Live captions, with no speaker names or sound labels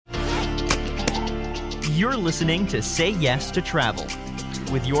You're listening to Say Yes to Travel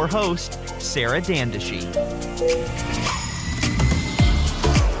with your host, Sarah Dandashy.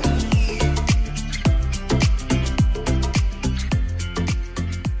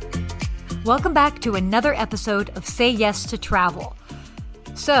 Welcome back to another episode of Say Yes to Travel.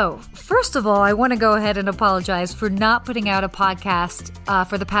 So, first of all, I want to go ahead and apologize for not putting out a podcast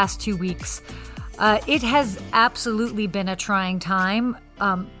for the past 2 weeks. It has absolutely been a trying time,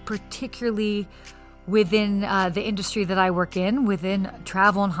 particularly within the industry that I work in, within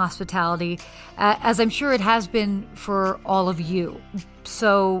travel and hospitality, as I'm sure it has been for all of you.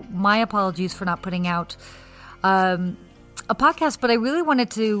 So my apologies for not putting out a podcast, but I really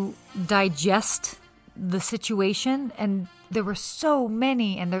wanted to digest the situation, and there were so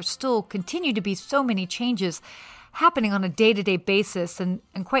many, and there still continue to be so many changes happening on a day-to-day basis, and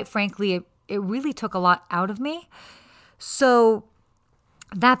quite frankly, it really took a lot out of me. So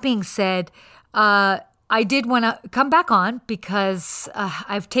that being said, I did want to come back on because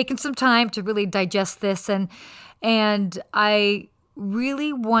I've taken some time to really digest this, and I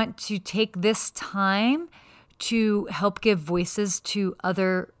really want to take this time to help give voices to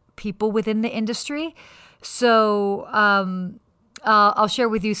other people within the industry. So I'll share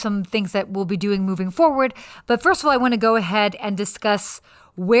with you some things that we'll be doing moving forward. But first of all, I want to go ahead and discuss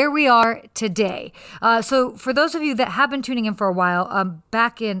where we are today. So for those of you that have been tuning in for a while,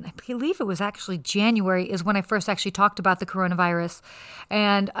 back in, I believe it was actually January, is when I first actually talked about the coronavirus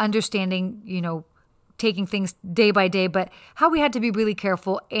and understanding, taking things day by day, but how we had to be really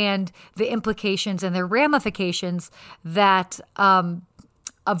careful and the implications and the ramifications that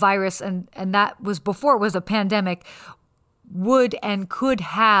a virus, and that was before it was a pandemic, would and could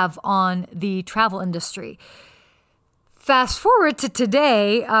have on the travel industry. Fast forward to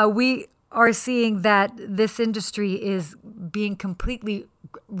today, we are seeing that this industry is being completely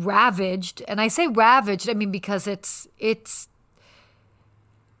ravaged. And I say ravaged, I mean, because it's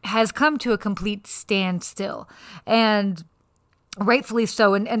has come to a complete standstill, and rightfully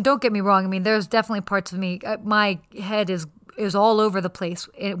so. And don't get me wrong. I mean, there's definitely parts of me, my head is all over the place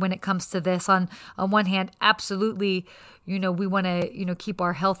when it comes to this. On one hand, absolutely, we want to, keep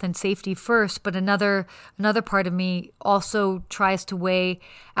our health and safety first. But another part of me also tries to weigh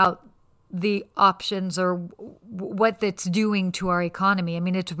out the options or what it's doing to our economy. I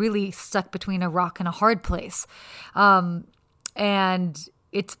mean, it's really stuck between a rock and a hard place. And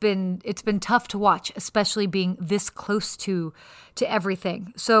it's been tough to watch, especially being this close to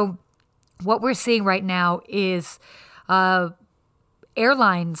everything. So what we're seeing right now is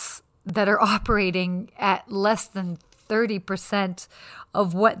airlines that are operating at less than 30%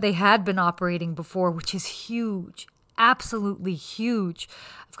 of what they had been operating before, which is huge, absolutely huge.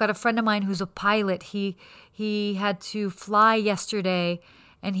 I've got a friend of mine who's a pilot. He had to fly yesterday,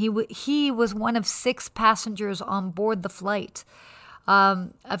 and he was one of 6 passengers on board the flight.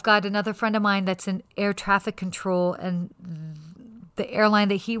 I've got another friend of mine that's in air traffic control, and the airline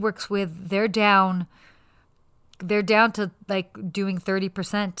that he works with, they're down to like doing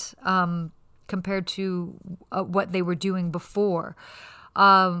 30% compared to what they were doing before.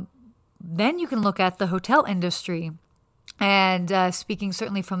 Then you can look at the hotel industry. And speaking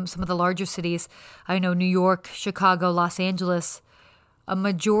certainly from some of the larger cities, I know New York, Chicago, Los Angeles, a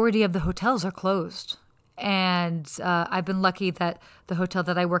majority of the hotels are closed. And I've been lucky that the hotel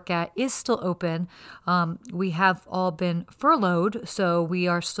that I work at is still open. We have all been furloughed, so we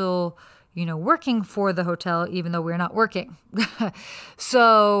are still working for the hotel, even though we're not working.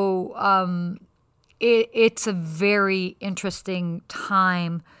 So it's a very interesting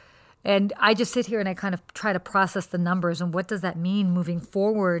time. And I just sit here and I kind of try to process the numbers and what does that mean moving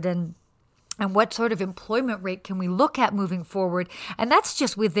forward, and what sort of employment rate can we look at moving forward. And that's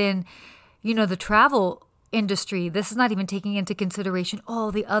just within, the travel industry. This is not even taking into consideration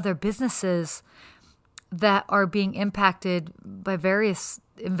all the other businesses that are being impacted by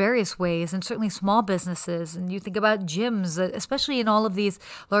in various ways, and certainly small businesses. And you think about gyms, especially in all of these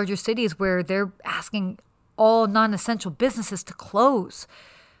larger cities where they're asking all non-essential businesses to close.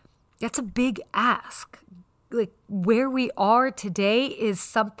 That's a big ask. Like, where we are today is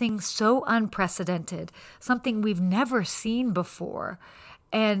something so unprecedented, something we've never seen before.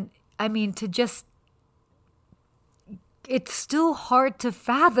 And I mean, it's still hard to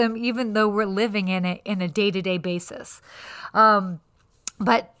fathom, even though we're living in a day-to-day basis.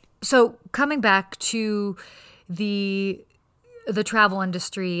 But so coming back to the travel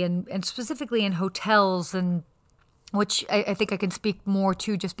industry and specifically in hotels and which I think I can speak more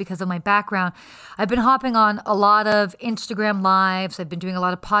to just because of my background. I've been hopping on a lot of Instagram lives. I've been doing a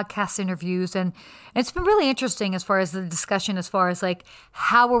lot of podcast interviews, and it's been really interesting as far as the discussion, as far as like,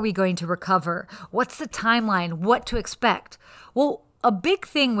 how are we going to recover? What's the timeline? What to expect? Well, a big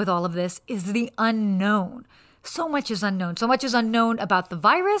thing with all of this is the unknown. So much is unknown. So much is unknown about the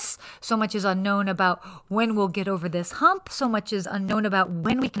virus. So much is unknown about when we'll get over this hump. So much is unknown about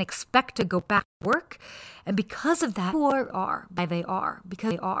when we can expect to go back to work. And because of that, people are why they are,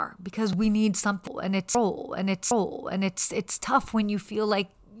 because we need something, and it's it's tough when you feel like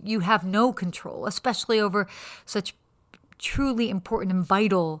you have no control, especially over such truly important and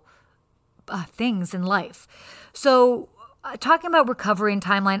vital things in life. So talking about recovery and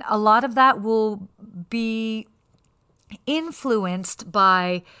timeline, a lot of that will be influenced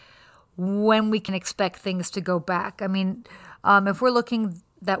by when we can expect things to go back. I mean, if we're looking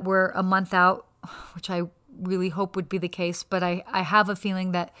that we're a month out, which I really hope would be the case, but I have a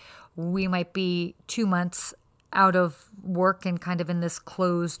feeling that we might be 2 months out of work and kind of in this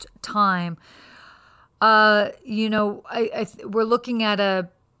closed time. We're looking at a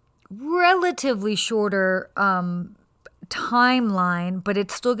relatively shorter timeline, but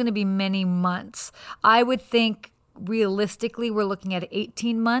it's still going to be many months. I would think realistically we're looking at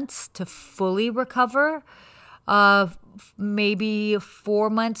 18 months to fully recover, maybe 4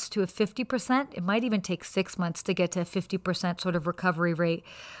 months to a 50%. It might even take 6 months to get to a 50% sort of recovery rate.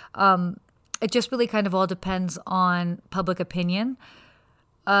 It just really kind of all depends on public opinion.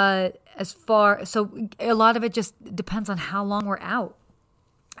 So a lot of it just depends on how long we're out.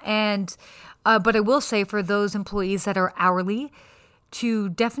 And but I will say, for those employees that are hourly, to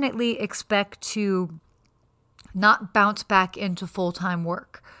definitely expect to not bounce back into full-time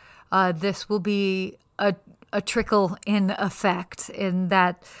work. This will be a trickle in effect, in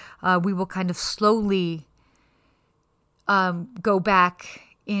that we will kind of slowly go back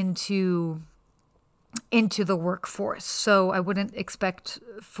into the workforce. So I wouldn't expect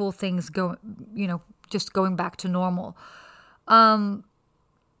full things just going back to normal.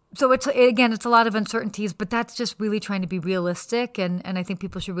 So it's a lot of uncertainties, but that's just really trying to be realistic. And I think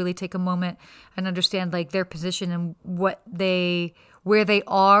people should really take a moment and understand like their position and where they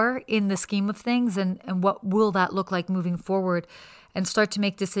are in the scheme of things, and what will that look like moving forward, and start to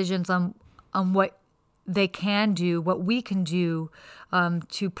make decisions on what they can do, what we can do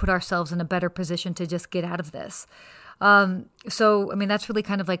to put ourselves in a better position to just get out of this. So, I mean, that's really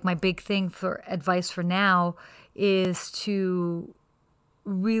kind of like my big thing for advice for now, is to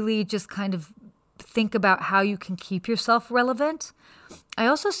really just kind of think about how you can keep yourself relevant. I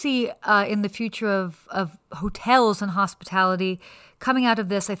also see in the future of hotels and hospitality coming out of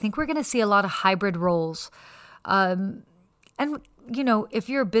this, I think we're going to see a lot of hybrid roles. And, if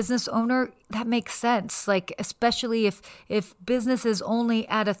you're a business owner, that makes sense. Like, especially if business is only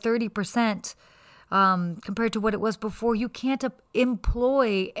at a 30%, compared to what it was before, you can't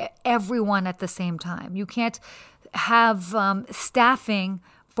employ everyone at the same time. You can't have staffing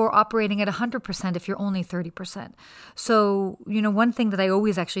for operating at 100% if you're only 30%. So, one thing that I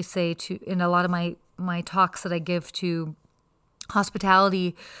always actually say in a lot of my talks that I give to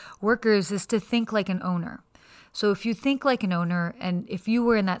hospitality workers is to think like an owner. So if you think like an owner, and if you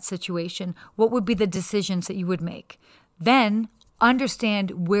were in that situation, what would be the decisions that you would make? Then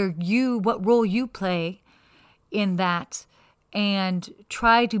understand what role you play in that, and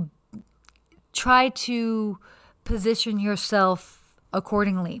try to position yourself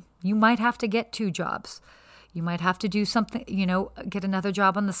accordingly. You might have to get 2 jobs. You might have to do something, get another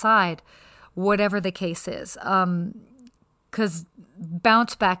job on the side, whatever the case is. Because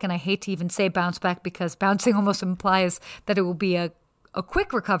bounce back, and I hate to even say bounce back because bouncing almost implies that it will be a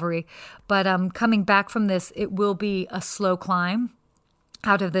quick recovery, but coming back from this, it will be a slow climb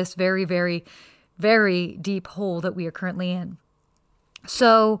out of this very, very, very deep hole that we are currently in.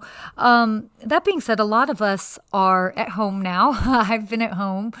 So that being said, a lot of us are at home now. I've been at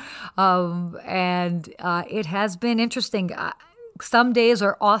home, and it has been interesting. Some days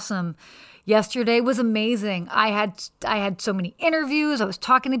are awesome. Yesterday was amazing. I had so many interviews. I was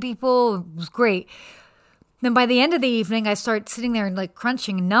talking to people. It was great. Then by the end of the evening, I start sitting there and like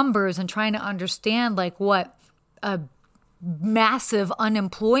crunching numbers and trying to understand like what a massive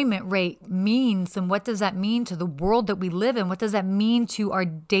unemployment rate means, and what does that mean to the world that we live in? What does that mean to our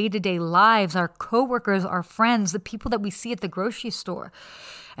day-to-day lives, our coworkers, our friends, the people that we see at the grocery store?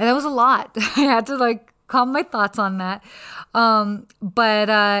 And that was a lot. I had to like calm my thoughts on that.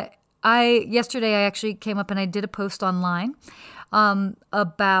 Yesterday I actually came up and I did a post online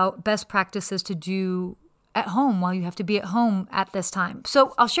about best practices to do at home while you have to be at home at this time.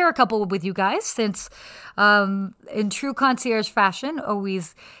 So I'll share a couple with you guys since in true concierge fashion,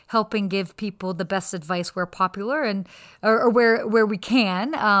 always helping give people the best advice where popular and or where we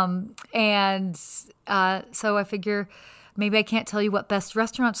can. So I figure maybe I can't tell you what best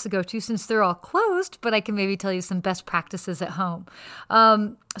restaurants to go to since they're all closed, but I can maybe tell you some best practices at home.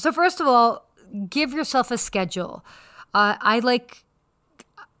 So first of all, give yourself a schedule. I like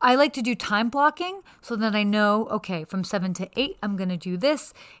to do time blocking so that I know, okay, from 7 to 8, I'm going to do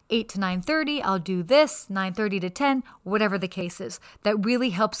this. 8 to 9:30, I'll do this. 9:30 to 10, whatever the case is. That really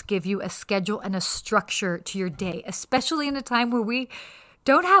helps give you a schedule and a structure to your day, especially in a time where we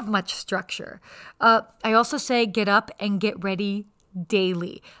don't have much structure. I also say get up and get ready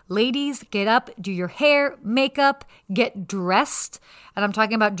daily. Ladies, get up, do your hair, makeup, get dressed. And I'm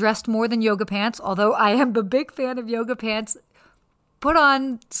talking about dressed more than yoga pants, although I am a big fan of yoga pants. Put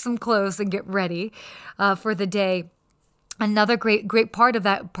on some clothes and get ready for the day. Another great part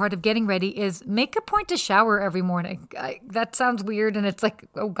of getting ready is make a point to shower every morning. That sounds weird and it's like,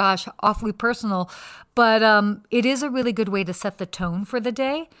 oh gosh, awfully personal. But it is a really good way to set the tone for the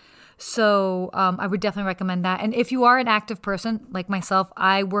day. So I would definitely recommend that. And if you are an active person like myself,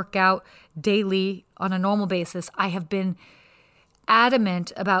 I work out daily on a normal basis. I have been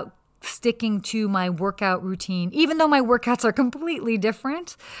adamant about sticking to my workout routine, even though my workouts are completely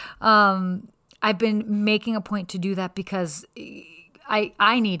different. I've been making a point to do that because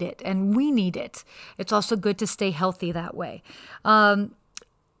I need it and we need it. It's also good to stay healthy that way.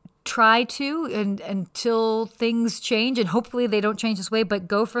 Try to, until things change, and hopefully they don't change this way, but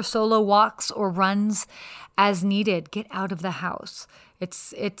go for solo walks or runs as needed. Get out of the house.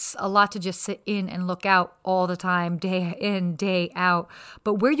 It's a lot to just sit in and look out all the time, day in, day out.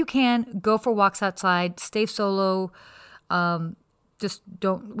 But where you can, go for walks outside, stay solo, just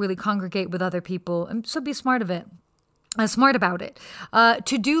don't really congregate with other people, and so be smart about it.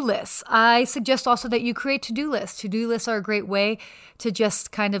 To-do lists. I suggest also that you create to-do lists. To-do lists are a great way to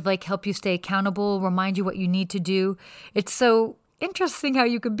just kind of like help you stay accountable, remind you what you need to do. It's so interesting how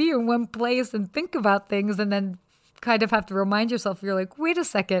you could be in one place and think about things and then kind of have to remind yourself, you're like, wait a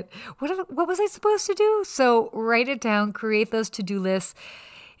second, what was I supposed to do? So write it down, create those to-do lists.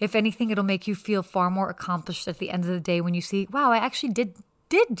 If anything, it'll make you feel far more accomplished at the end of the day when you see, wow, I actually did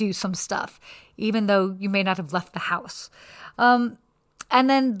do some stuff, even though you may not have left the house. And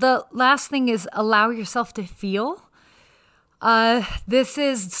then the last thing is allow yourself to feel. This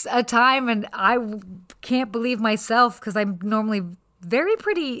is a time, and I can't believe myself because I'm normally very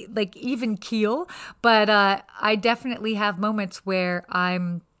pretty like even keel, but I definitely have moments where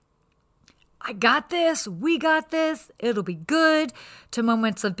I got this, we got this, it'll be good, to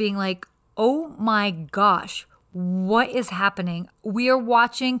moments of being like, oh my gosh, what is happening? We are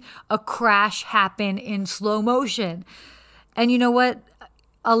watching a crash happen in slow motion. And you know what?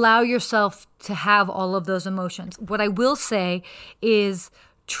 Allow yourself to have all of those emotions. What I will say is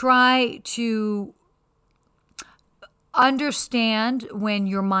try to understand when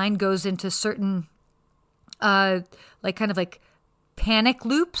your mind goes into certain like panic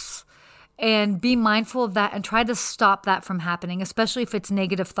loops, and be mindful of that and try to stop that from happening, especially if it's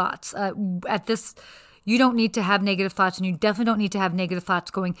negative thoughts. You don't need to have negative thoughts, and you definitely don't need to have negative thoughts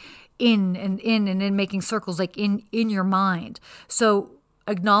going in and making circles like in your mind. So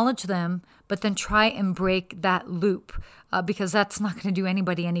acknowledge them, but then try and break that loop because that's not going to do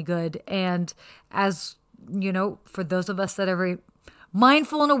anybody any good. And as you know, for those of us that are very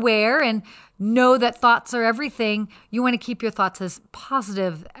mindful and aware and know that thoughts are everything, you want to keep your thoughts as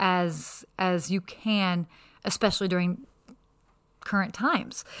positive as you can, especially during current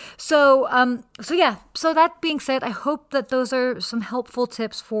times. So that being said, I hope that those are some helpful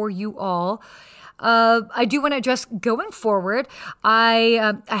tips for you all. I do want to address going forward.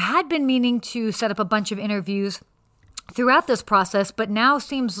 I had been meaning to set up a bunch of interviews throughout this process, but now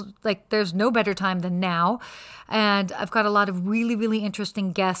seems like there's no better time than now. And I've got a lot of really, really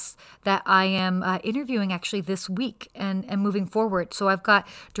interesting guests that I am interviewing actually this week and moving forward. So I've got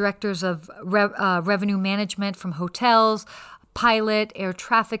directors of revenue management from hotels, pilot, air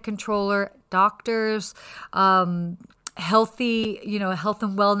traffic controller, doctors, health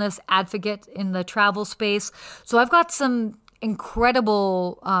and wellness advocate in the travel space. So I've got some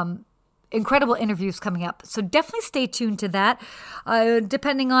incredible interviews coming up. So definitely stay tuned to that.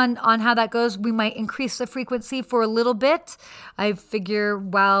 Depending on how that goes, we might increase the frequency for a little bit. I figure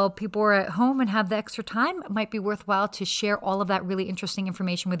while people are at home and have the extra time, it might be worthwhile to share all of that really interesting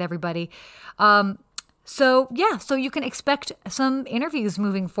information with everybody. So you can expect some interviews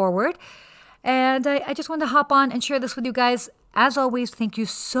moving forward. And I just wanted to hop on and share this with you guys. As always, thank you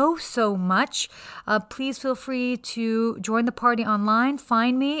so much. Please feel free to join the party online.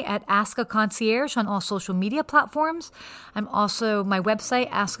 Find me at Ask a Concierge on all social media platforms. I'm also my website,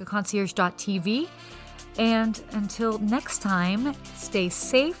 askaconcierge.tv. And until next time, stay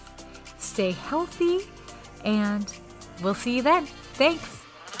safe, stay healthy, and we'll see you then. Thanks.